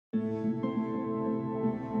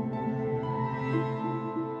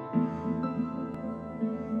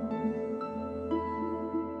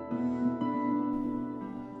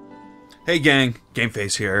Hey gang,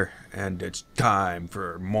 Gameface here, and it's time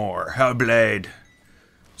for more Hellblade.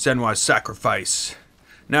 Senua's Sacrifice.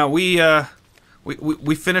 Now we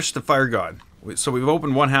finished the Fire God, so we've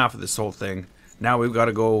opened one half of this whole thing. Now we've got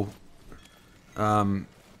to go, kill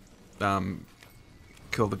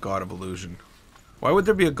the God of Illusion. Why would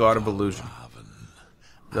there be a God of Illusion?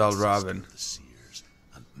 Valravan. The seers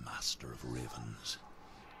and master of ravens.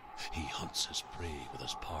 He hunts his prey with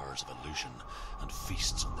his powers of illusion and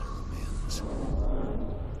feasts on their remains.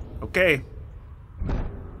 Okay.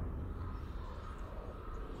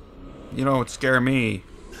 You know, it scared me.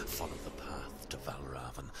 Follow the path to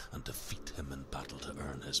Valravan and defeat him in battle to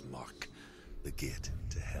earn his mark. The gate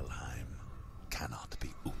to Helheim cannot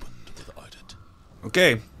be opened without it.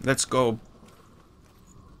 Okay, let's go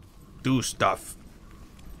do stuff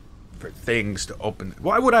for things to open.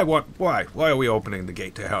 Why would I want... Why are we opening the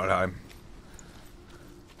gate to Helheim?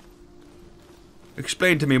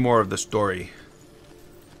 Explain to me more of the story.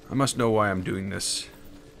 I must know why I'm doing this.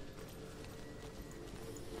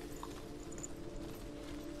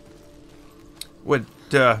 What,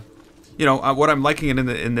 you know, what I'm liking it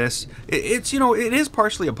in this, it's, you know, it is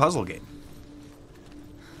partially a puzzle game.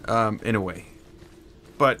 In a way.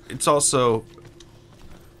 But it's also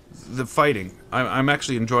the fighting. I'm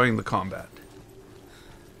actually enjoying the combat.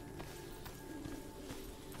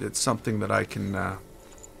 It's something that I can, I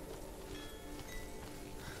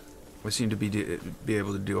seem to be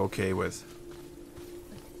able to do okay with.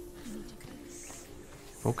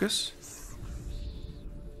 Focus?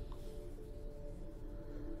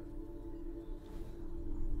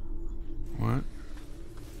 What?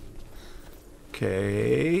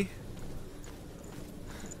 Okay.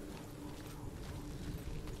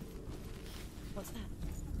 What's that?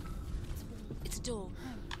 It's a door.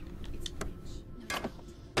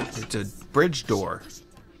 It's a bridge door.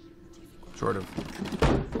 Sort of.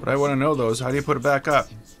 What I want to know though is how do you put it back up?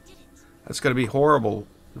 That's going to be horrible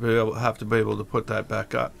to have to be able to put that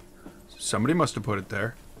back up. Somebody must have put it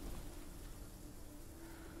there.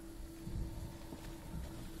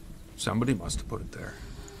 Somebody must have put it there.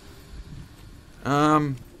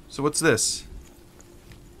 So what's this?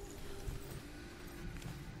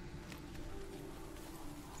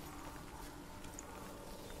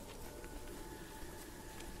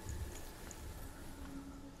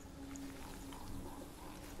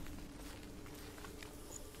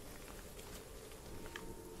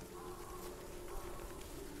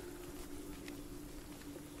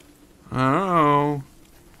 I don't know.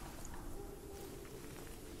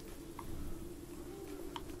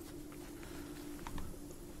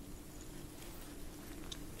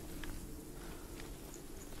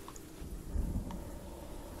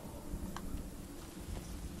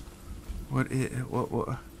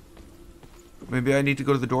 What? Maybe I need to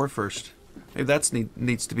go to the door first. Maybe that's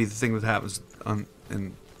needs to be the thing that happens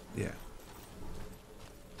yeah.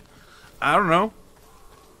 I don't know.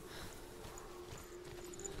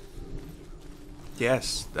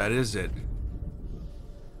 Yes, that is it.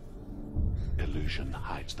 Illusion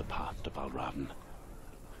hides the path to Valravan.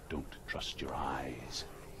 Don't trust your eyes.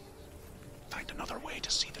 Find another way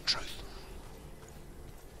to see the truth.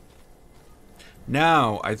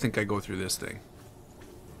 Now, I think I go through this thing.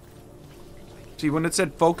 See, when it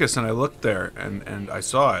said focus and I looked there and I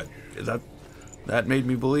saw it, that made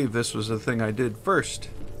me believe this was the thing I did first.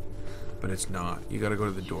 But it's not. You gotta go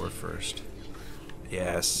to the door first.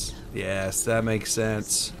 Yes, that makes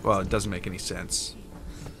sense. Well, it doesn't make any sense.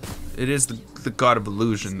 It is the God of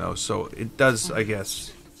Illusion, though, so it does, I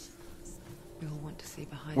guess, We all want to see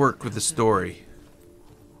behind work with the story.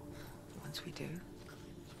 Once we do,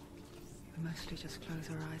 we mostly just close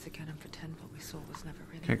our eyes again and pretend what we saw was never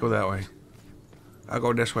really. Can't go that way. I'll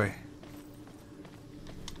go this way.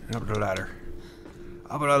 And up the ladder.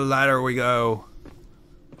 Up the ladder we go.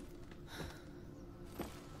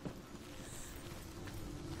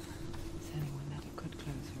 Senua never could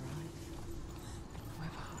close her eyes.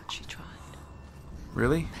 However hard she tried.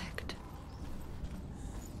 Really? Begged.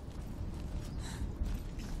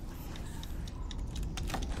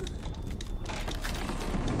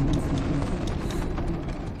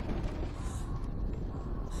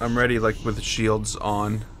 I'm ready, like, with the shields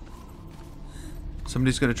on.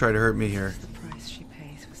 Somebody's gonna try to hurt me here. The price she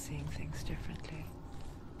pays for seeing things differently.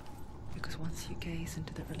 Because once you gaze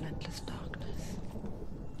into the relentless darkness,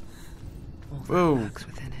 all that Whoa. lurks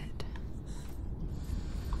within it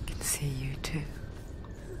can see you too.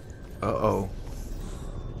 Uh-oh.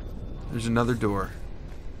 There's another door.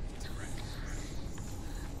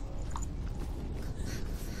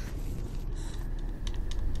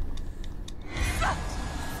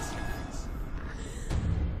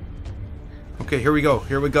 Okay, here we go.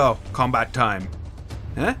 Here we go. Combat time.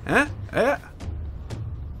 Eh? Eh? Eh?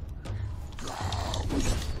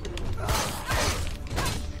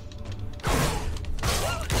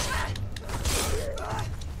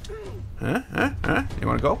 Huh? Huh? Huh? You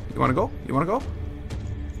wanna go? You wanna go? You wanna go?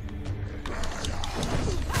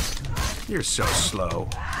 You're so slow.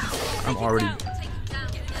 I'm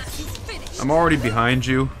already behind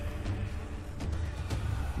you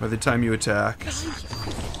by the time you attack.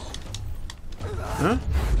 Huh?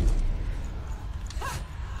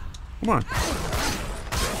 Come on.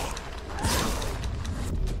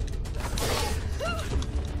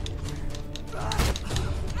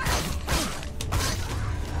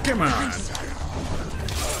 Come on.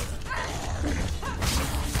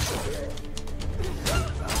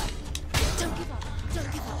 Don't give up.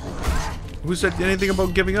 Don't give up. Who said anything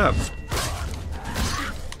about giving up?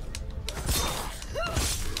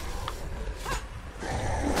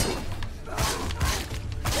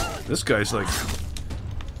 This guy's like...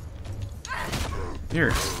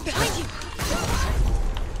 Here. Behind you.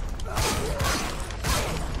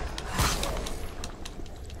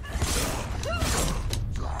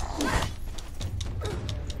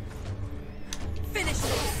 Finish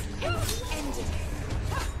this. End it.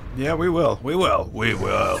 Yeah, we will. We will. We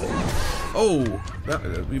will. Oh! That,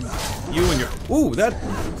 you and your... Ooh, that...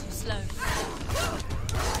 Too slow. Stop.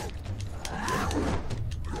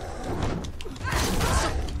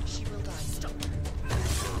 She will die. Stop.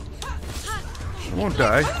 I won't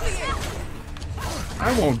die.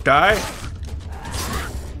 I won't die.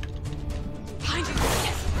 Behind you.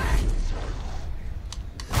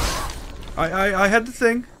 I had the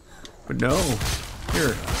thing. But no.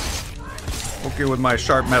 Here. Okay, with my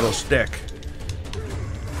sharp metal stick.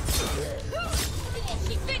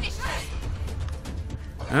 He finished it.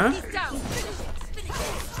 Huh? He's down. Finish it. Finish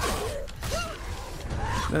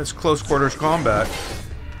it. That's close quarters combat.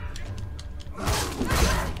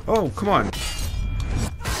 Oh, come on.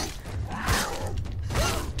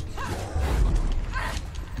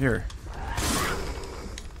 Here.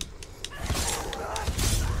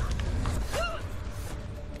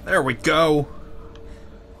 There we go.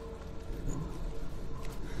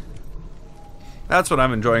 That's what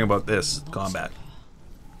I'm enjoying about this combat.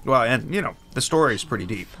 Well, and, you know, the story is pretty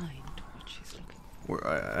deep. Find what she's looking for.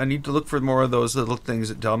 I need to look for more of those little things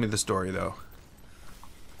that tell me the story, though.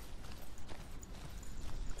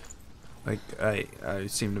 Like, I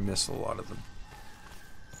seem to miss a lot of them.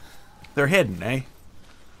 They're hidden, eh?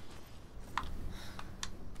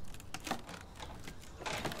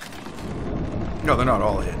 No, they're not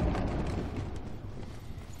all hidden.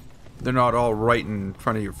 They're not all right in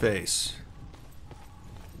front of your face.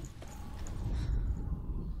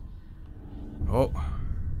 Oh.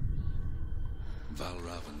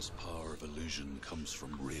 Valravan's power of illusion comes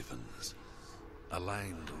from ravens.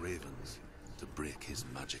 Aligned ravens to break his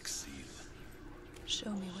magic seal.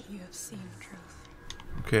 Show me what you have seen, Truth.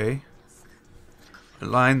 Okay.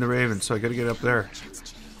 Align the raven, so I gotta get up there.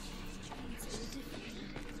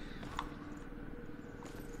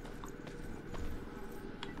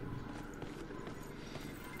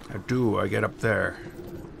 How do I get up there?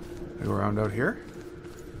 I go around out here?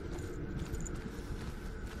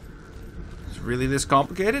 Is it really this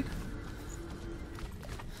complicated?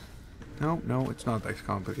 No, no, it's not that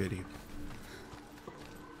complicated.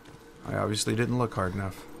 I obviously didn't look hard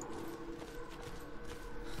enough.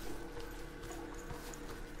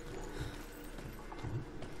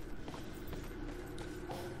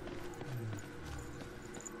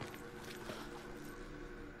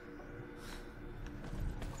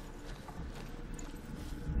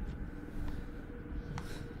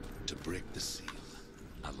 To break the seal,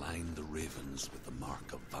 align the ravens with the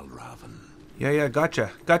mark of Valravan. Yeah,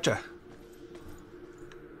 gotcha, gotcha.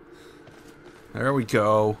 There we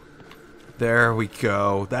go. There we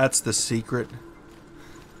go. That's the secret.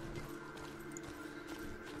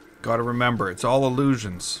 Gotta remember, it's all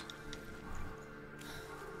illusions.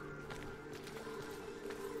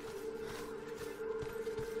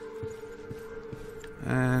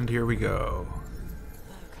 And here we go.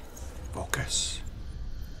 Focus.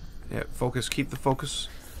 Yeah, focus. Keep the focus.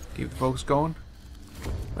 Keep the focus going.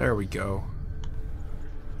 There we go.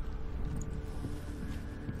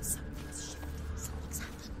 Something's shifted. Something's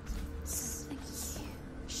happened. Something's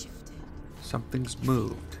shifted. Something's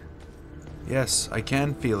moved. Yes, I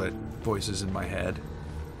can feel it. Voices in my head.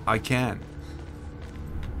 I can.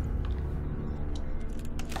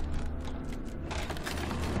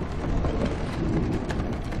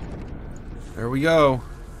 There we go.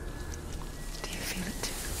 Do you feel it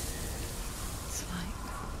too? It's like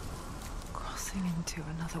crossing into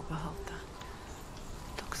another world that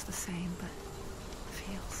looks the same, but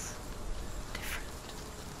feels different.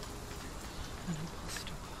 An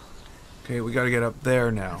imposter world. Okay, we gotta get up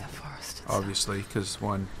there now. The forest itself Obviously, because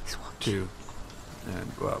 1, is watching. 2,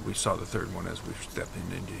 and well, we saw the third one as we stepped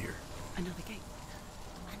into here. Another gate.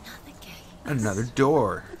 Another gate. Another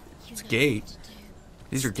door. You It's a know gate. what to do.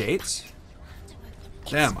 These are gates? To open it.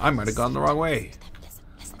 Damn, I might have gone the wrong way.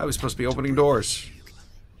 Listen. I was supposed to be opening doors.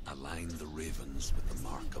 Align the ravens with the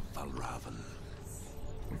mark of Valravan.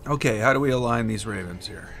 Okay, how do we align these ravens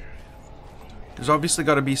here? There's obviously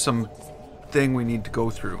got to be some thing we need to go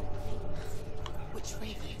through. Which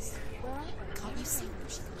ravens? Can't you see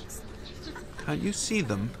them? Can't you see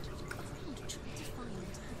them?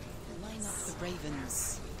 Line up the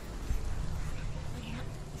ravens.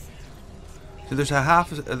 So there's a half.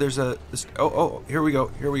 There's a. Oh, here we go.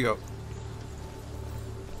 Here we go.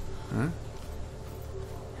 Huh?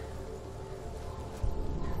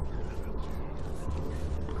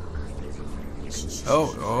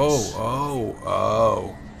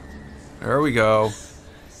 Oh. There we go.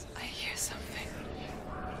 I hear something.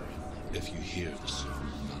 If you hear the sound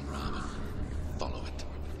of Valravan, follow it,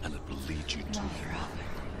 and it will lead you to him.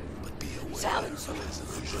 But be aware of his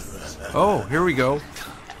illusions. Oh, here we go.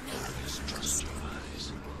 Always trust your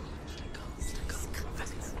eyes.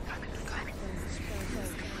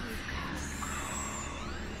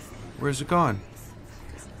 Where's it gone?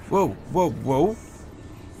 Whoa.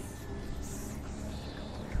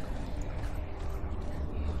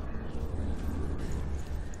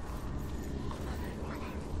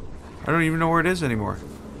 I don't even know where it is anymore.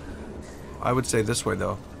 I would say this way,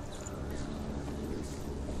 though.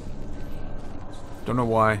 Don't know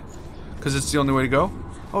why. Because it's the only way to go?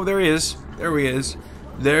 Oh, there he is. There he is.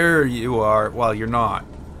 There you are. Well, you're not.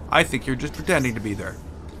 I think you're just pretending to be there.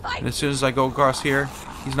 And as soon as I go across here,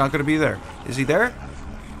 he's not going to be there. Is he there?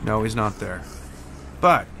 No, he's not there.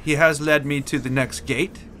 But he has led me to the next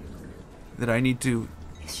gate that I need to...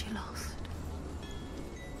 Is she lost?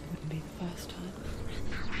 It wouldn't be the first time.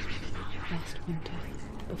 Last winter,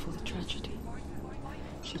 before the tragedy,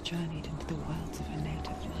 she journeyed into the wilds of her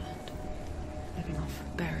native land, living off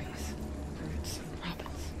berries, roots, and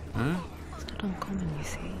rabbits. Huh? It's not uncommon, you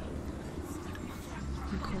see.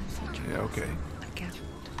 You call such a Yeah, okay. a Gelt.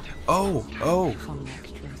 Oh. Some like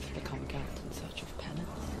Druth become Gelt in search of penance.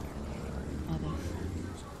 Others,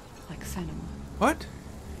 like Senua, What?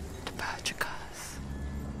 to purge a curse.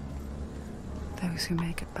 Those who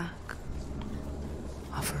make it back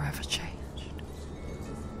are forever changed.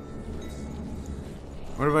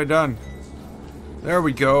 What have I done? There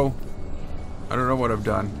we go. I don't know what I've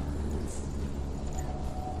done.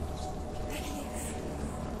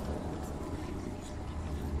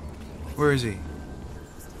 Where is he?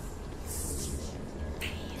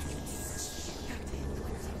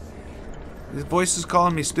 His voice is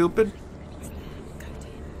calling me stupid?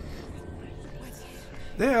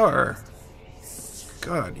 They are.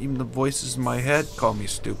 God, even the voices in my head call me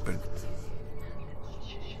stupid.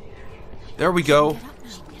 There we go.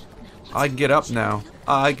 I can get up now.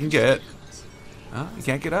 I can get. Huh? I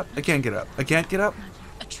can't get up. I can't get up. I can't get up.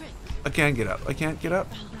 A trick. I can't get up. I can't get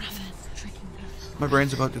up. Valravan. Tricking her. My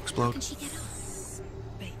brain's about to Can explode. she get up?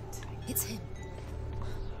 Wait. It's him.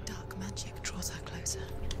 Dark magic draws her closer.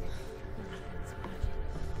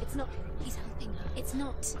 It's not. He's helping her. It's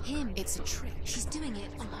not him. It's a trick. She's doing it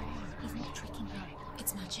on her own. He's not tricking her.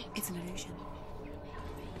 It's magic. It's an illusion.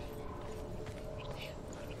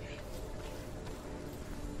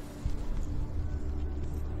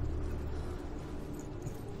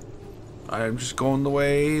 I'm just going the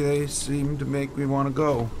way they seem to make me want to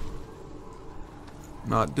go.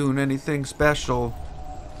 Not doing anything special.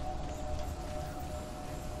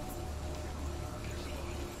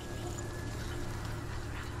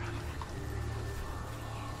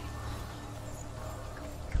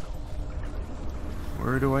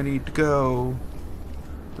 Where do I need to go?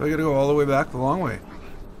 Do I gotta go all the way back the long way?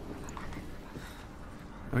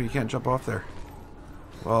 Oh, you can't jump off there.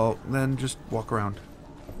 Well, then just walk around.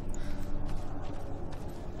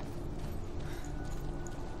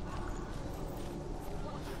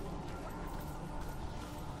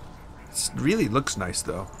 It really looks nice,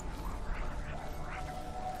 though.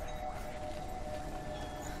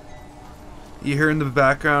 You hear in the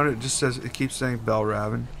background, it just says, it keeps saying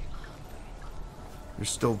Valravan. There's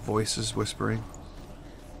still voices whispering.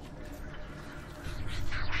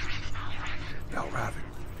 Valravan.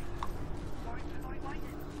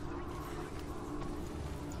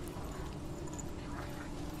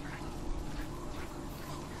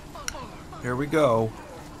 Here we go.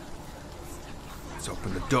 Let's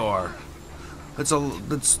open the door. Let's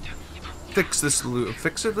fix this.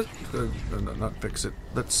 Fix it. No, not fix it.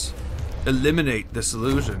 Let's eliminate this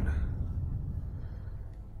illusion.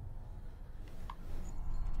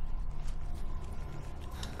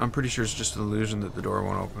 I'm pretty sure it's just an illusion that the door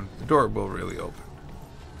won't open. The door will really open.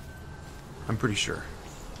 I'm pretty sure.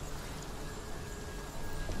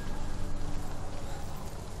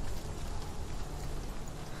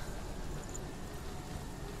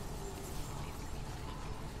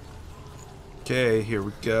 Okay, here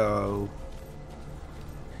we go.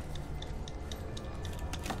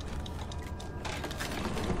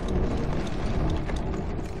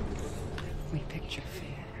 We picture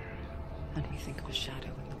fear, and we think of a shadow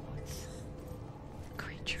in the woods, a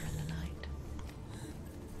creature in the night.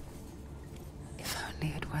 If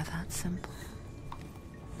only it were that simple.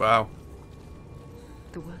 Wow.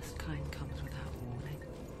 The worst kind comes without warning.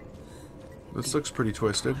 This looks pretty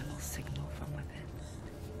twisted. Final signal from within.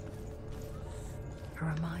 A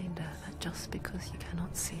reminder that just because you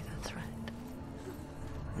cannot see the threat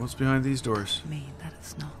What's behind these doors? doesn't mean that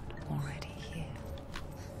it's not already here.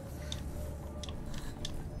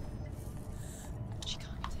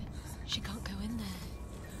 She can't go in there.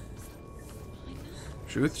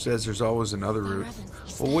 Truth says there's always another route.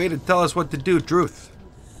 Well, way to tell us what to do, Truth.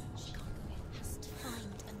 Has to find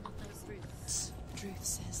another route. Truth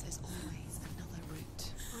says there's always another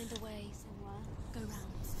route. Find a way, Senua. Go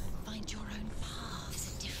round. Find your own path.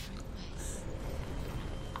 There's a different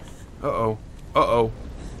way. Uh-oh. Uh-oh.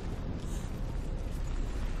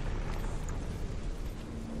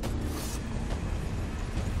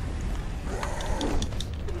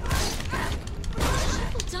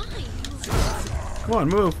 People die. Come on,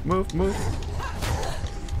 move, move, move.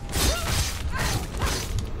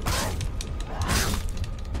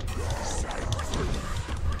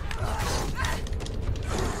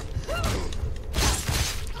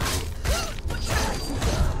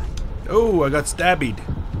 Oh, I got stabbied.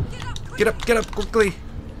 Get up, quickly.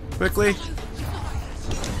 Quickly.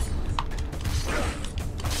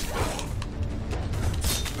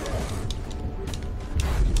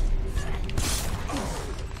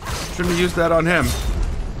 Shouldn't have used that on him.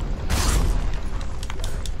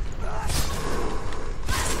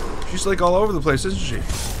 She's like all over the place, isn't she?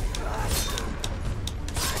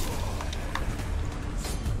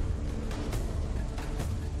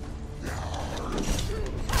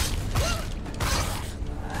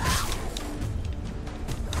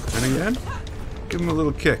 And again, give him a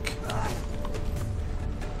little kick.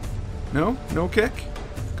 No? No kick?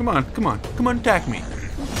 Come on, come on. Come on, attack me.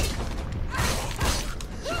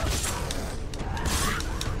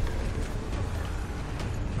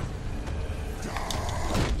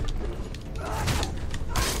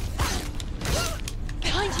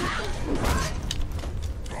 Behind you.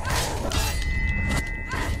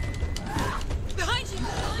 Behind you.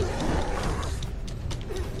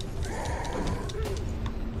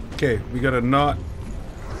 Okay, we gotta not.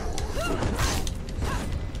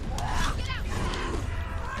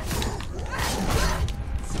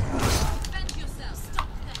 Defend yourself. Stop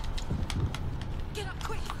there. Get up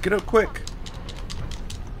quick. Get up quick.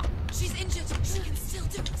 She's injured. She can still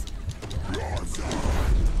do it.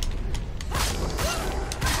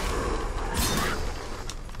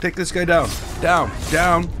 Take this guy down. Down,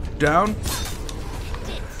 down, down.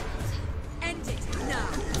 End it now.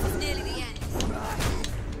 It's nearly the end.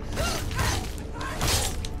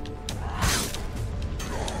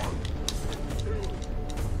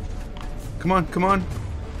 Come on, come on.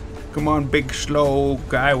 Come on, big slow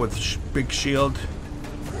guy with big shield.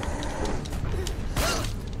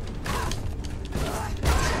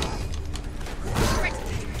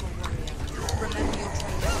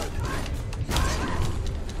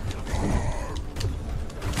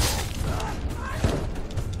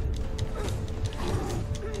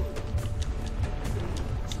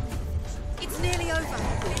 It's nearly over.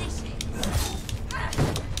 Finish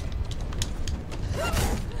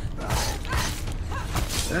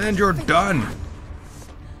it. And you're done.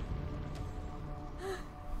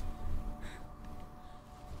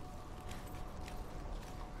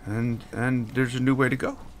 And there's a new way to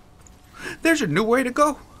go. There's a new way to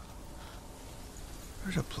go.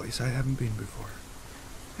 There's a place I haven't been before.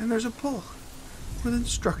 And there's a pull with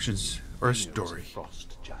instructions or a Senua was story.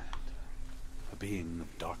 frost giant, a being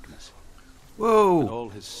of darkness, and Whoa. all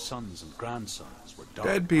his sons and grandsons were dark.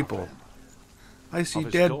 Dead people. barbarian. I see Of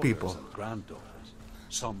his dead daughters people. and granddaughters,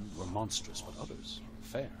 some were monstrous, but others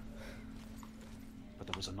fair. But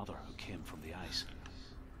there was another who came from the ice.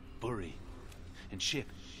 Buri. In shape,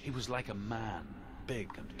 he was like a man, big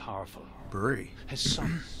and powerful. Buri. His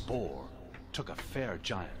son, Bor, took a fair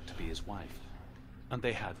giant to be his wife, and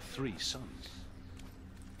they had 3 sons.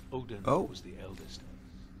 Odin Oh. was the eldest.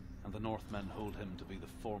 and the Northmen hold him to be the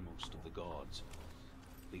foremost of the gods,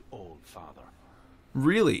 the All-Father.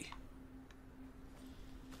 Really?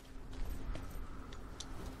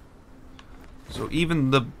 So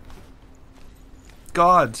even the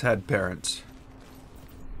gods had parents.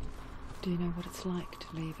 Do you know what it's like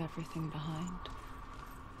to leave everything behind?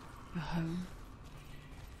 Your home,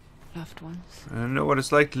 loved ones. I know what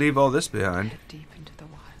it's like to leave all this behind. Head deep into the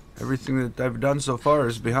wild. Everything that I've done so far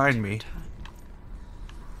is behind me.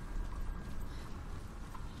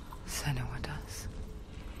 Senua does.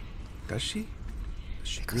 Does she?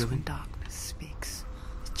 Because when darkness speaks,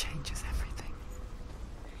 it changes everything.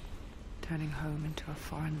 Turning home into a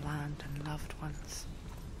foreign land and loved ones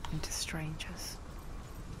into strangers.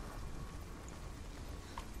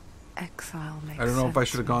 Exile makes I don't know if I sense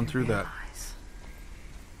should have when gone you through that. realize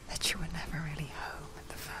that you were never really home in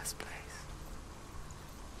the first place.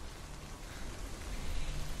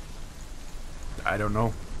 I don't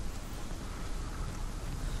know.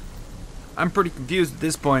 I'm pretty confused at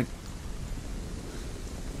this point.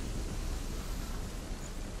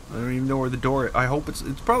 I don't even know where the door is. I hope it's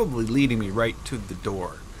probably leading me right to the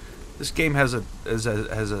door. This game has a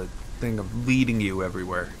thing of leading you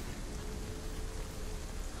everywhere.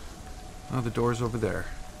 Oh, the door's over there.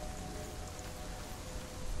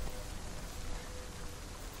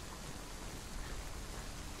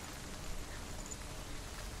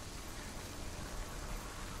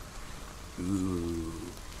 Ooh.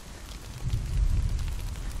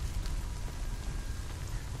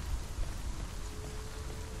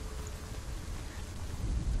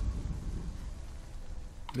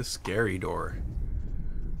 The scary door.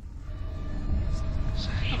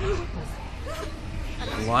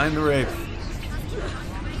 Line the rape.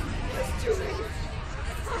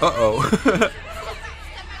 Uh-oh.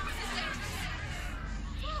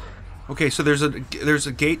 Okay, so there's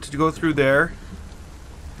a gate to go through there,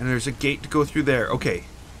 and there's a gate to go through there. Okay.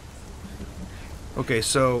 Okay,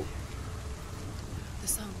 so The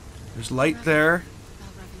song. there's light there,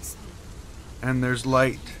 Balrog's song. and there's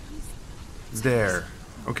light there.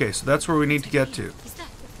 Okay, so that's where we need to get to. Is that?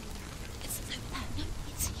 It's no,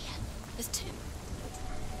 it's here. There's two.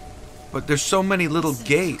 But there's so many little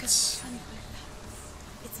gates.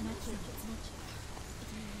 It's magic.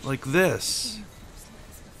 Like this.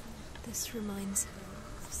 This reminds her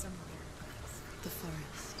of somewhere. The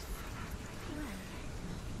forest. Where?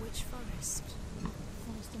 Which forest?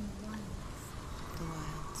 Forest in the wilds. The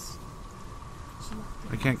wilds.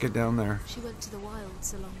 I can't get down there. She went to the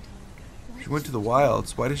wilds a long time ago. She went to the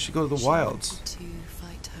wilds. Why did she go to the She wilds? wanted to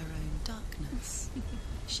fight her own darkness.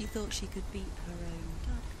 She thought she could beat her own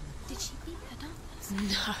darkness. Did she beat her darkness?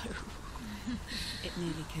 No. It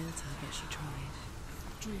nearly killed her, but she tried.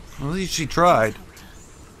 Druth. Well, at least she tried. Helped her.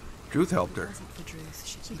 Druth helped If it her. wasn't for Druth,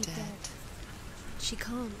 she'd She'd be be dead. dead. She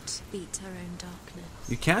can't beat her own darkness.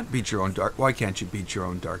 You can't beat your own dark. Why can't you beat your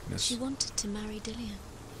own darkness? She wanted to marry Dillian.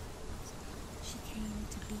 She came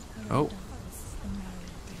to beat her Oh. own darkness and marry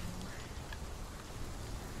Dillian.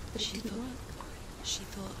 But She it didn't thought- work. She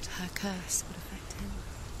thought her curse would affect him.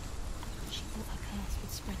 She thought her curse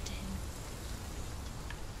would spread to him.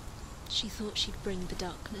 She thought she'd bring the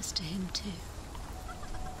darkness to him too.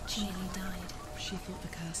 She nearly died. She thought the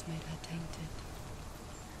curse made her tainted.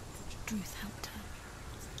 Druth helped her.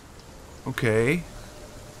 Okay.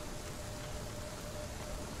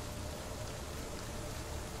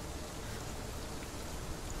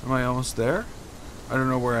 Am I almost there? I don't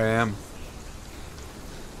know where I am.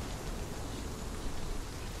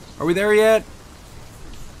 Are we there yet?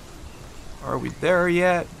 Are we there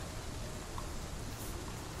yet?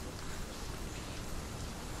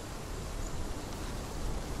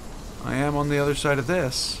 I am on the other side of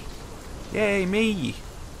this. Yay, me!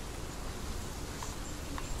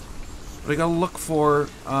 But I gotta look for,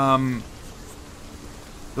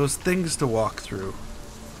 those things to walk through.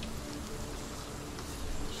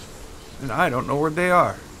 And I don't know where they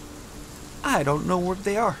are. I don't know where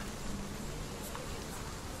they are.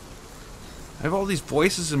 I have all these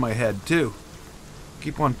voices in my head, too.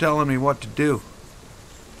 Keep on telling me what to do.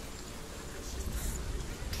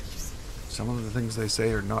 Some of the things they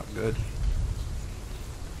say are not good.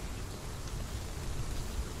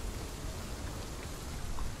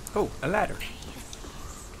 Oh, a ladder.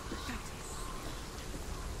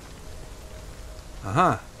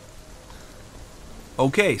 Uh-huh.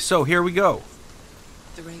 Okay, so here we go.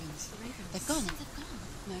 The ravens. The ravens. They've gone. They've gone.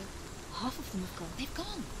 No, Half of them have gone. They've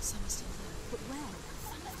gone. some are still there. But where?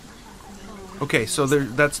 Some of them have. Okay, so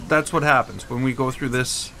that's what happens when we go through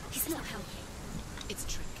this. He's not helping. It's a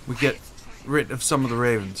trick. We get rid of some of the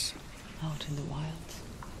ravens, Out in the wilds.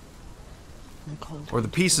 In the cold. or the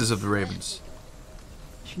pieces of the ravens.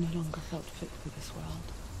 She no longer felt fit for this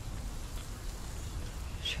world.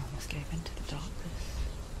 She almost gave in to the darkness.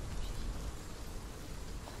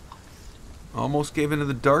 Almost gave into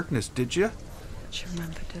the darkness, did you? She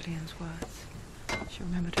remembered Dillian's words. She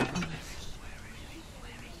remembered her promise.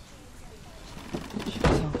 She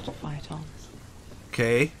resolved to fight on.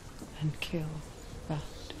 Okay. And kill that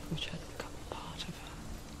which had become part of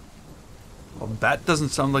her. Well, that doesn't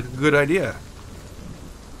sound like a good idea.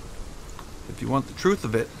 If you want the truth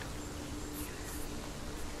of it.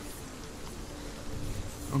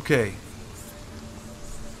 Okay.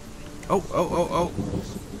 Oh.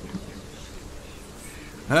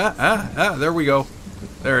 There we go.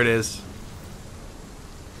 There it is.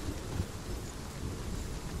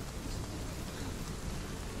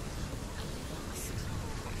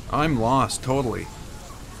 I'm lost, totally.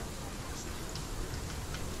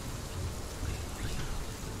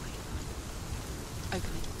 Open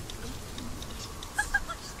it.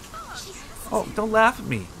 Oh, don't laugh at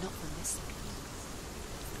me. Not from this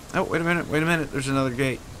side. Oh, wait a minute. There's another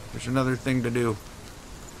gate. There's another thing to do.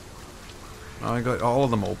 Oh, I got all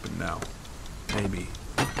of them open now. Maybe.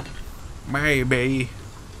 Maybe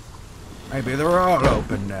they're all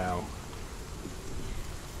open now.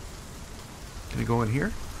 Can I go in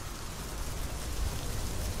here?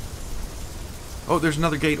 Oh, there's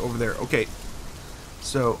another gate over there. Okay.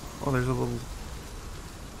 So, oh, there's a little...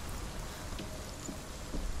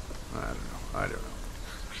 I don't know.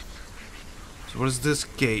 So what does this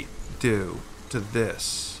gate do to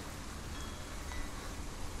this?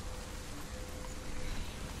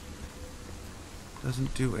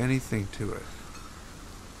 Doesn't do anything to it.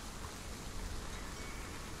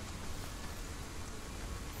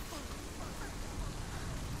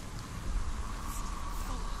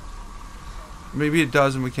 Maybe it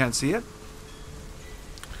does and we can't see it?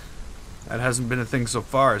 That hasn't been a thing so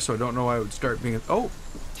far, so I don't know why it would start being a... Oh!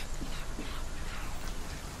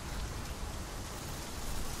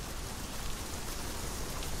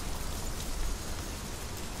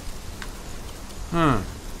 Huh.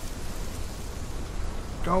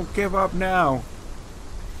 Don't give up now.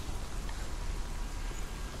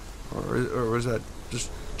 Or was that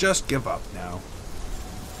just give up now?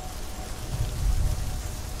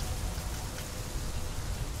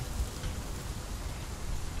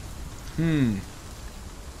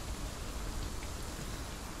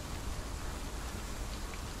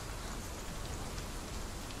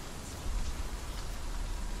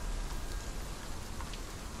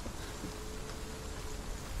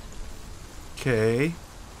 Okay.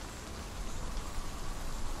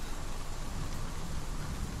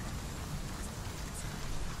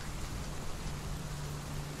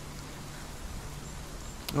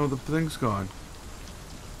 Oh, the thing's gone.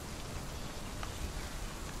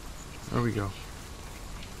 There we go.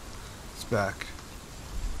 It's back.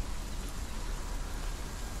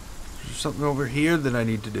 There's something over here that I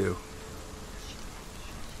need to do.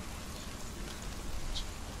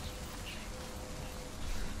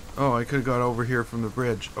 Oh, I could have got over here from the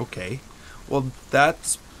bridge. Okay. Well,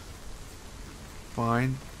 that's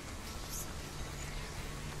fine.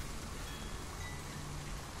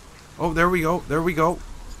 Oh, there we go. There we go.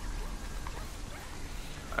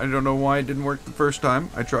 I don't know why it didn't work the first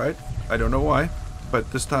time. I tried. I don't know why.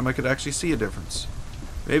 But this time I could actually see a difference.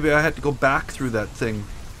 Maybe I had to go back through that thing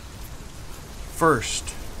first.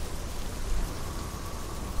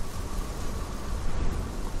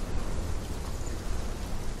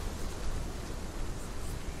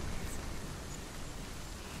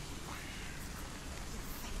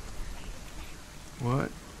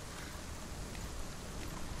 What?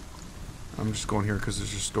 I'm just going here because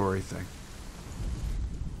there's a story thing.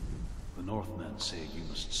 The Northmen say you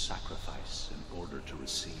must sacrifice in order to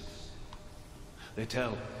receive. They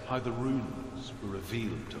tell how the runes were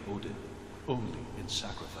revealed to Odin only in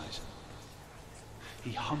sacrifice.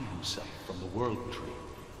 He hung himself from the world tree,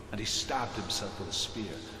 and he stabbed himself with a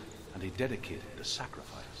spear, and he dedicated the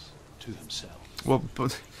sacrifice to himself. Well,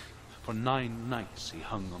 but... For 9 nights he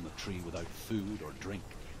hung on the tree without food or drink,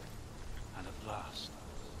 and at last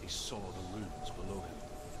he saw the runes below him.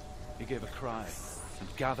 He gave a cry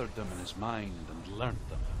and gathered them in his mind and learnt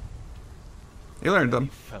them. He learned them. He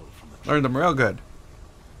fell from the tree. Learned them real good.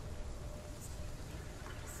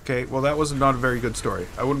 Okay, well that was not a very good story.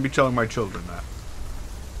 I wouldn't be telling my children that.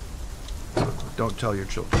 Don't tell your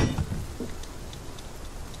children.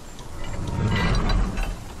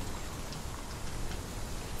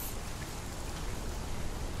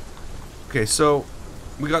 Okay, so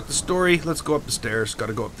we got the story. Let's go up the stairs.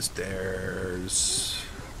 Gotta go up the stairs.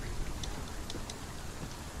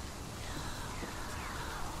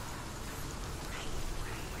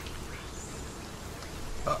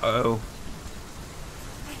 Uh-oh.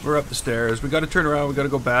 We're up the stairs. We gotta turn around, we gotta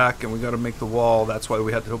go back, and we gotta make the wall. That's why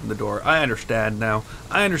we had to open the door. I understand now.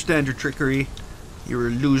 I understand your trickery. Your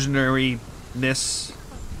illusionariness.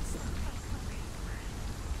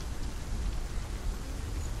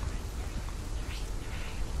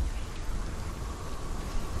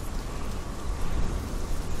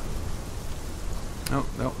 No.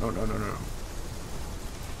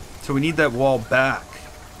 So we need that wall back.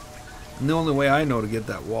 And the only way I know to get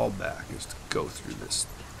that wall back is to go through this.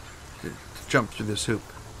 To jump through this hoop.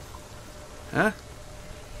 Huh?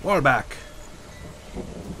 Wall back.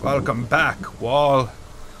 Welcome back, wall.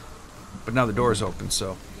 But now the door's open,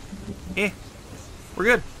 so... we're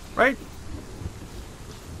good, right?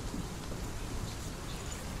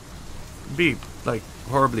 Be, like,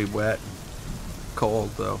 horribly wet.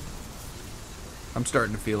 Cold, though. I'm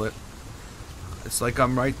starting to feel it. It's like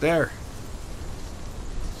I'm right there.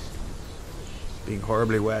 Being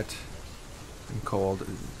horribly wet and cold.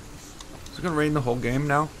 Is it gonna rain the whole game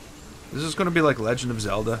now? Is this gonna be like Legend of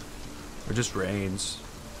Zelda? Or just rains?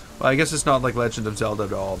 Well, I guess it's not like Legend of Zelda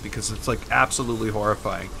at all, because it's like absolutely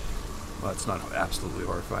horrifying. Well, it's not absolutely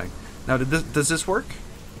horrifying. Now, does this work?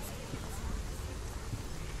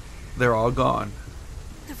 They're all gone.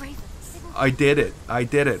 The ravens. I did it.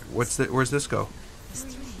 Where's this go?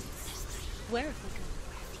 Where have they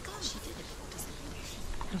gone? She did it.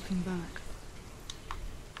 Looking back,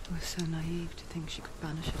 I was so naive to think she could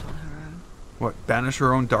banish it on her own. What? Banish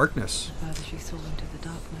her own darkness? The further she saw into the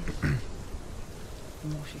darkness, the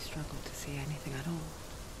more she struggled to see anything at all.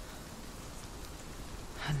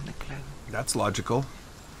 And the glow. That's logical.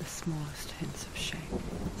 The smallest hints of shape,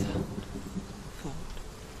 sound, thought,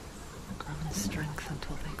 grow in strength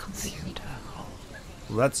until they consumed her whole.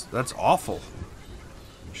 Well, that's awful.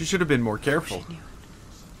 She should have been more careful. She knew it.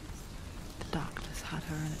 The darkness had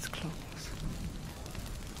her in its claws.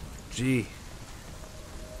 Gee.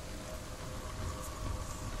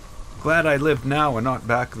 Glad I lived now and not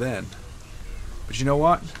back then. But you know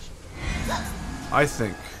what? I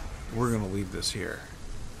think we're going to leave this here.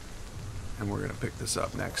 And we're going to pick this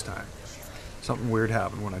up next time. Something weird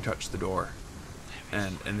happened when I touched the door.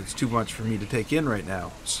 And it's too much for me to take in right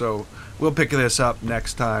now. So we'll pick this up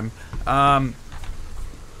next time.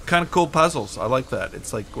 Kind of cool puzzles. I like that.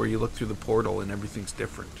 It's like where you look through the portal and everything's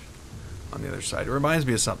different on the other side. It reminds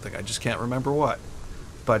me of something. I just can't remember what.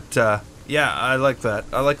 But yeah, I like that.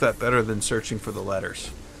 I like that better than searching for the letters.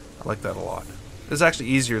 I like that a lot. It's actually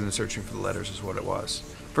easier than searching for the letters is what it was.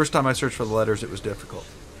 First time I searched for the letters, it was difficult.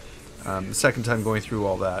 The second time going through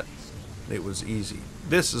all that, it was easy.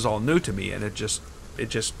 This is all new to me, and it just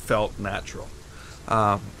felt natural.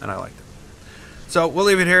 And I liked it. So we'll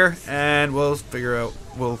leave it here, and we'll figure out,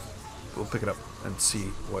 we'll pick it up and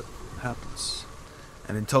see what happens.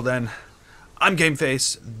 And until then, I'm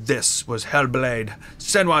Gameface. This was Hellblade,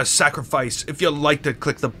 Senua's Sacrifice. If you liked it,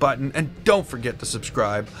 click the button, and don't forget to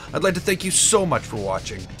subscribe. I'd like to thank you so much for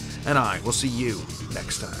watching, and I will see you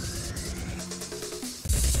next time.